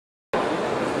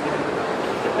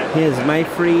Here's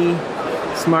Mifree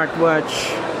smartwatch.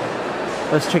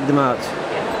 Let's check them out.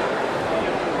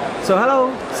 So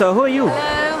hello. So who are you?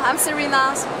 Hello, I'm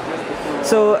Serena.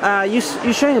 So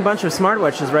you're showing a bunch of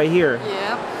smartwatches right here.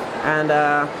 Yeah. And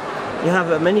you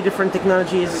have many different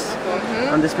technologies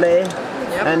on display.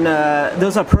 Yep. And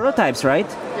those are prototypes, right?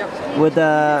 Yep. With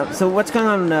so what's going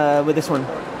on with this one?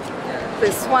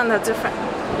 This one is different.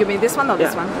 You mean this one or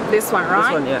this one? This one,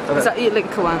 right? This one, yeah. Okay. It's an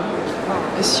e-link one.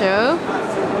 It shows.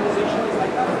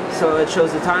 So it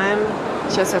shows the time.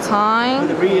 Shows the time.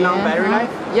 With a really long battery life.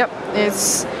 Yep.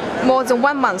 It's more than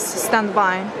 1 month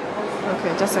standby.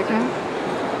 Okay, just a second.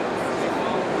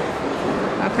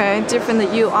 Okay, different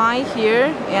UI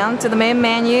here and to the main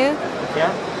menu.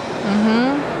 Yeah.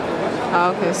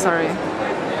 Okay, sorry.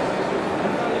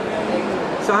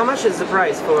 So how much is the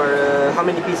price for how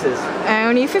many pieces?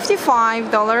 Only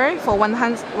 $55 for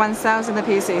 1,000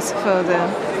 pieces for the.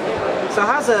 So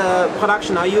how's the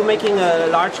production? Are you making a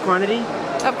large quantity?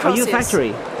 Of course, are you a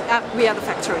factory? We are the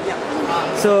factory, yeah.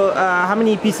 So how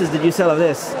many pieces did you sell of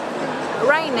this?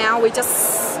 Right now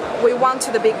we want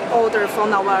the big order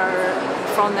from our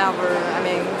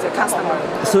the customer.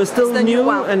 So it's still the new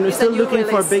one. and we're It's still a new looking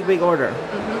for a release. big order.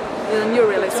 The new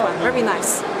release one, very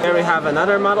nice. Here we have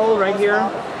another model right here.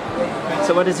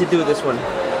 So what does it do, this one?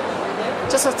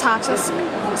 Just a touch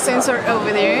sensor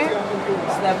over there,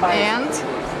 and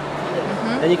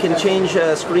And you can change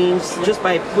screens just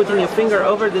by putting your finger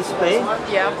over the display.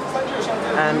 yeah.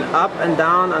 And up and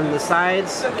down on the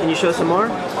sides. Can you show some more?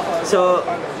 So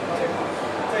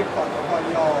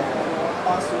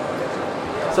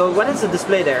what is the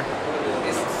display there?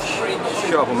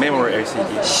 Sharp memory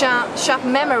LCD. Sharp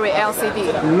memory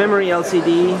LCD. Memory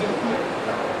LCD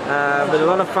with a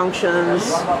lot of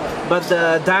functions, but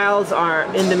the dials are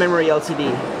in the memory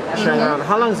LCD showing around.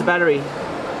 How long is the battery?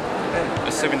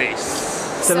 7 days.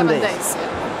 7 days.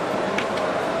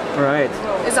 Yeah. All right.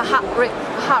 It's a heart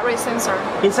rate sensor.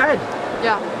 Inside?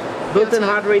 Yeah. Built-in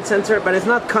heart rate sensor, but it's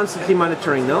not constantly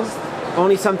monitoring, no?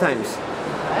 Only sometimes.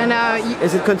 And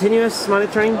Is it continuous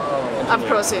monitoring? of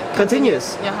course, yeah.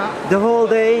 Continuous? Yeah. The whole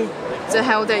day? The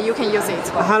whole day you can use it.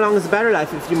 How long is the battery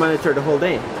life if you monitor the whole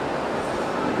day?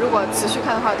 如果持续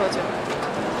看的话多久？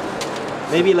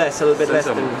 Maybe less, a little bit less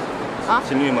than.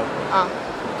 心率吗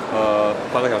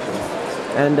？8个小时。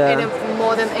 And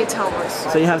more than 8 hours.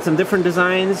 so you have some different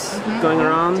designs going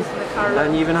around, The color.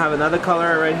 and you even have another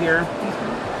color right here.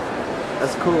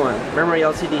 That's a cool one. Memory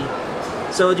LCD.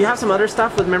 So do you have some other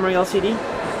stuff with memory LCD?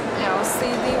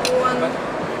 LCD one. We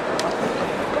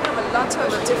have a lot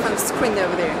of different screen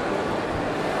over there.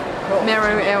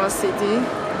 Memory LCD.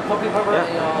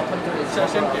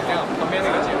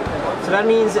 So that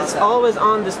means it's always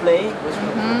on display.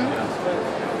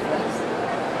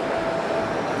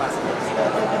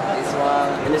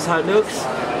 And this is how it looks.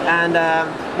 And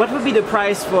what would be the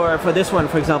price for this one,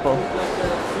 for example?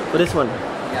 For this one?80.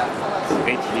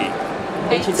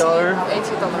 $80.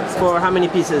 $80. For how many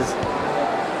pieces?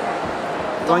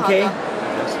 1K?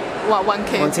 Well,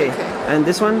 1K. 1K. Okay. And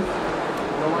this one?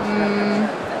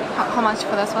 How much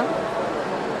for this one?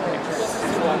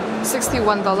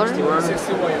 $61.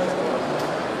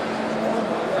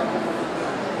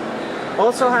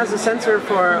 Also has a sensor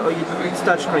for it's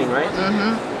touch screen, right?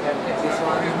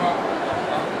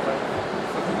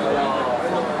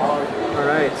 All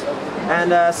right.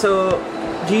 And so,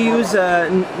 do you use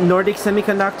Nordic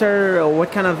Semiconductor, or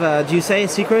what kind of? Do you say a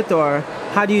secret, or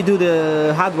how do you do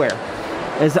the hardware?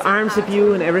 Is the ARM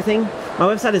CPU and everything? My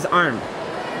website is ARM.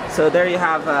 So there you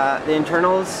have the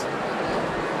internals.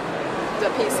 The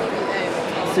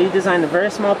PCBA. So you designed a very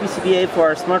small PCBA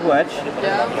for a smartwatch.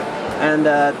 Yeah. And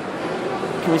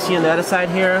can we see on the other side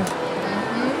here?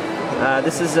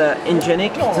 This is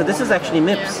Ingenic. So this is actually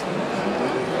MIPS.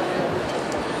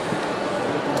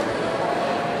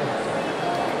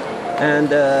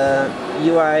 And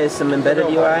UI is some embedded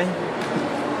UI.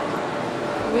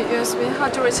 We use how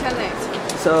to return it.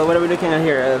 So what are we looking at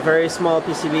here? A very small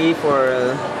PCB for.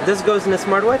 This goes in a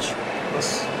smartwatch.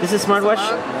 This is smartwatch.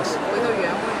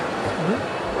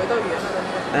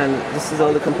 And this is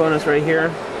all the components right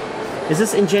here. Is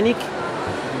this Ingenic?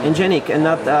 Ingenic and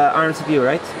not ARM CPU,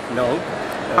 right? No.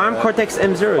 ARM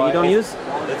Cortex-M0 you don't use?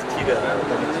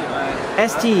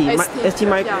 ST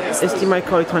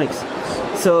Microelectronics.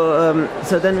 So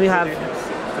so then we have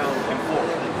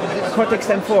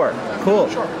Cortex-M4. Cool.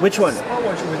 Which one?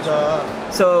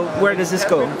 So where does this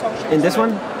go? In this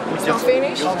one? It's not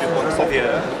finished.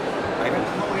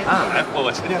 Apple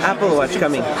Watch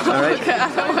coming. All right. Okay,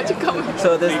 Apple Watch coming.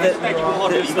 So there's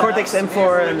the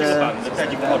Cortex-M4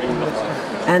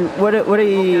 and what are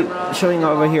you showing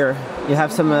over here? You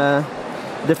have some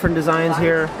different designs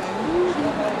here.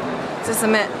 This is a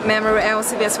memory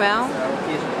LCD as well.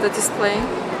 The display.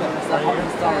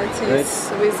 It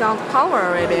is without power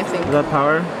already, I think. Without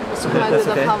power? Supplied with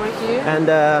the power here. And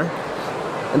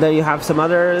then you have some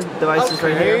other devices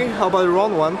right here. How about the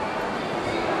round one?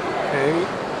 Okay.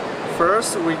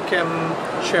 First, we can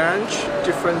change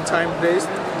different time place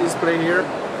display here.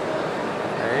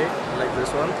 Okay, like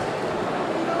this one.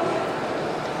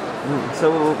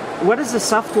 So, what is the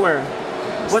software?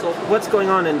 What's going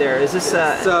on in there? Is this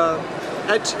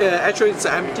actually it's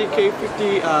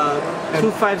MTK50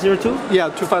 2502? Yeah,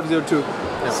 2502.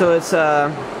 Yeah. So it's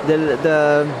the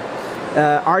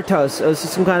RTOS. It's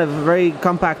some kind of very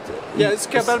compact. Yeah, it's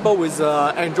compatible with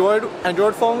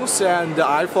Android phones and the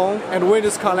iPhone, and when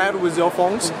it's connect with your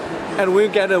phones, and we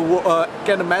get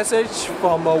a message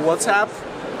from WhatsApp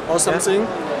or something.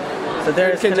 Yeah. So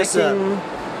there's connecting.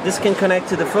 This can connect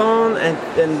to the phone, and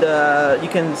you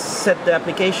can set the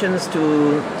applications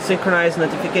to synchronize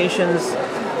notifications,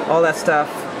 all that stuff.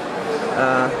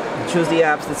 Choose the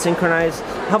apps that synchronize.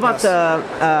 How about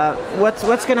what's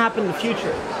going to happen in the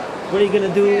future? What are you going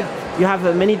to do? You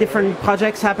have many different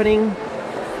projects happening.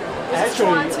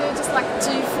 Actually, just like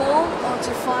G4 or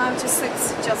G5,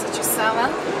 G6, just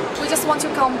G7. We just want to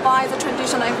combine the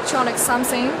traditional electronic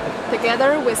something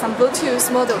together with some Bluetooth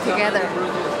model together.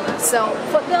 So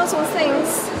for those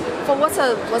things, for what's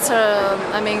the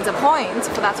point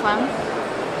for that one?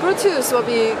 Bluetooth will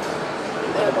be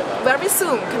very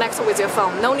soon connected with your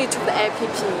phone. No need to the app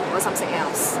or something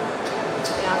else.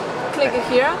 Yeah. Click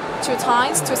here 2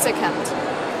 times, 2 seconds.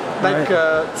 Like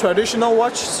traditional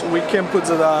watches, we can put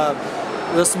the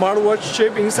smartwatch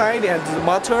chip inside and the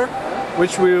motor,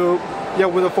 which will,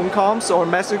 with the phone comes or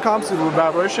message comes, it will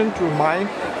vibration to remind,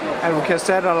 and we can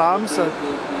set alarms.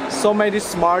 So many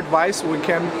smart devices we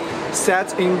can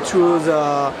set into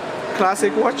the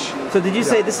classic watch. So did you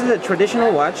say this is a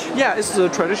traditional watch? Yeah, it's a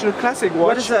traditional classic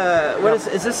watch.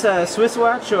 Is this a Swiss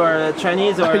watch or a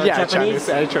Chinese or Japanese? Chinese,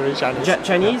 actually Chinese.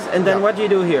 Chinese, and then what do you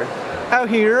do here? Out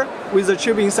here, with the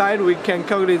chip inside, we can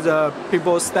calculate the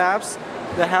people's steps,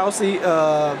 the healthy,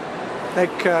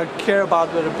 care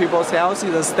about the people's healthy,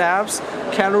 the steps,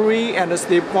 calorie, and the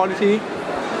sleep quality,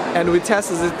 and we test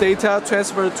the data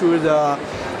transfer to the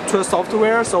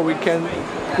software, so we can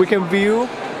view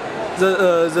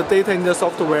the data in the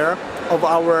software of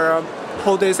our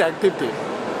whole day's activity.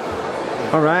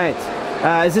 All right.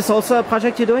 Is this also a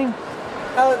project you're doing?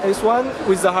 It's one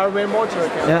with the hardware motor.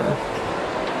 Yeah.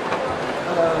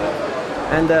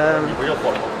 And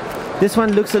this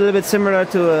one looks a little bit similar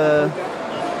to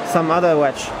some other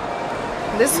watch.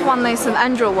 This one is an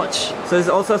Android watch. So it's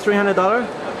also $300?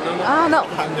 No.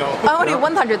 Only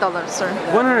 $100, sir.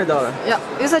 $100? Yeah.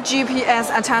 It's a GPS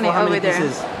antenna over there.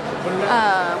 Pieces?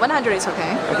 100 is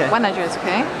okay. Okay. 100 is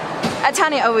okay.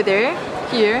 Antenna over there.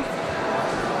 Here.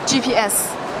 GPS.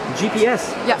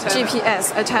 GPS? Yeah,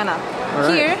 GPS antenna.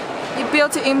 Right. Here, it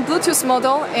built in Bluetooth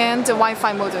model and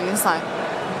Wi-Fi model inside.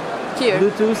 Here.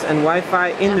 Bluetooth and Wi-Fi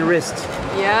in the wrist.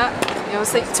 Yeah, you'll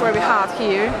see it's very hard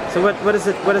here. So what does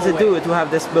it do to have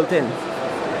this built in?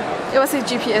 It was a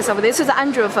GPS over this is an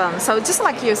Android phone, so just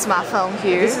like your smartphone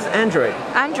here. This is Android.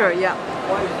 Android, yeah.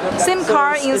 SIM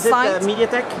card inside. Is it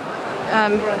MediaTek?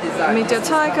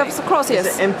 MediaTek, of course, yes.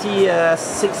 Is it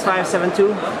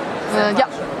MT2502? Yeah,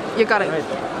 you got it. Right.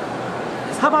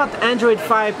 How about Android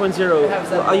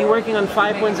 5.0? Are you working on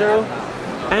 5.0?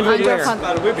 Android where?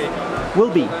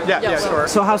 Will be. Yeah, sure.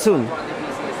 So how soon?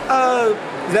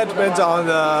 That depends on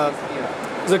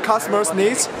the customer's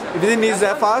needs. If they need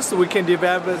that fast, we can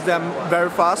develop them very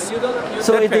fast.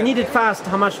 So if they need it fast,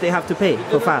 how much they have to pay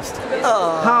for fast?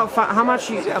 How much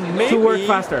to work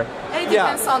faster? It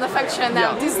depends on the factory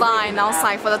and design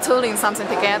outside for the tooling something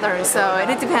together. So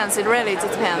it depends. It really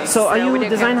depends. So are you a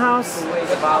design house?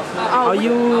 Are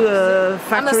you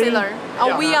factory? I'm the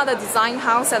seller. We are the design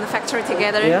house and the factory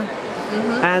together. Yeah.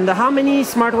 Mm-hmm. And how many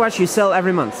smartwatches you sell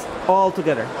every month, all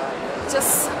together?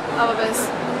 Just always.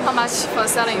 How much for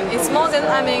selling? It's more than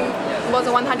more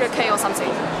than 100K or something.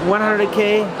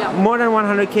 100K? Yeah. More than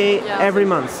 100K every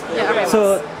month. Yeah, every month.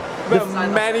 So we have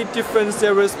many different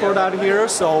series product here,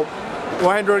 so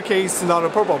 100K is not a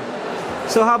problem.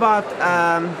 So how about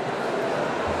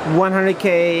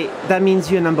 100K? That means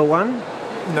you're number one?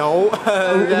 No.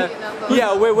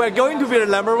 Yeah, we're going to be the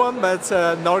number one, but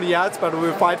not yet. But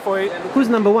we'll fight for it. Who's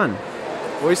number one?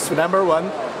 Who's number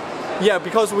one? Yeah,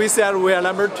 because we said we are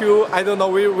number two. I don't know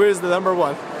where is the number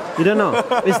one. You don't know?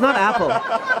 It's not Apple.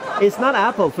 It's not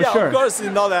Apple for sure. Of course,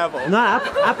 it's not Apple. Not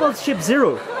Apple ships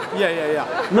 0. Yeah.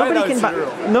 Nobody can buy.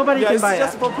 Nobody can buy. It's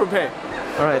just for prepare.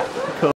 All right.